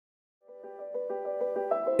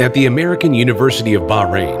At the American University of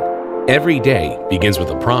Bahrain, every day begins with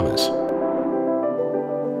a promise.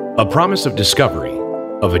 A promise of discovery,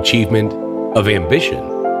 of achievement, of ambition,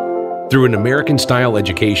 through an American-style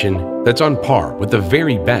education that's on par with the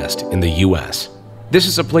very best in the U.S. This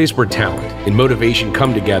is a place where talent and motivation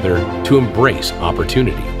come together to embrace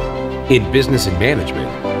opportunity. In business and management,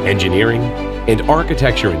 engineering, and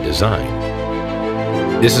architecture and design.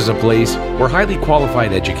 This is a place where highly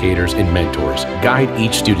qualified educators and mentors guide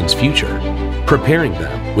each student's future, preparing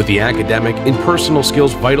them with the academic and personal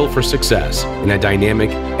skills vital for success in a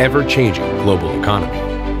dynamic, ever-changing global economy.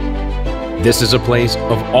 This is a place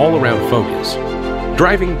of all-around focus,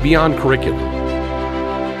 driving beyond curriculum,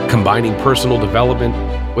 combining personal development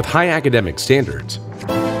with high academic standards.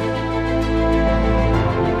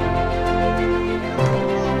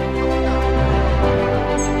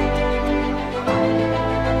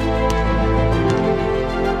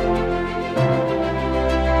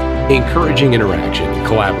 Encouraging interaction and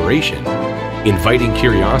collaboration, inviting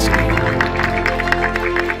curiosity,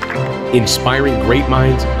 inspiring great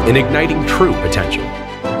minds, and igniting true potential.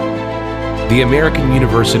 The American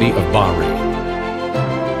University of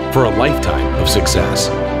Bahrain, for a lifetime of success.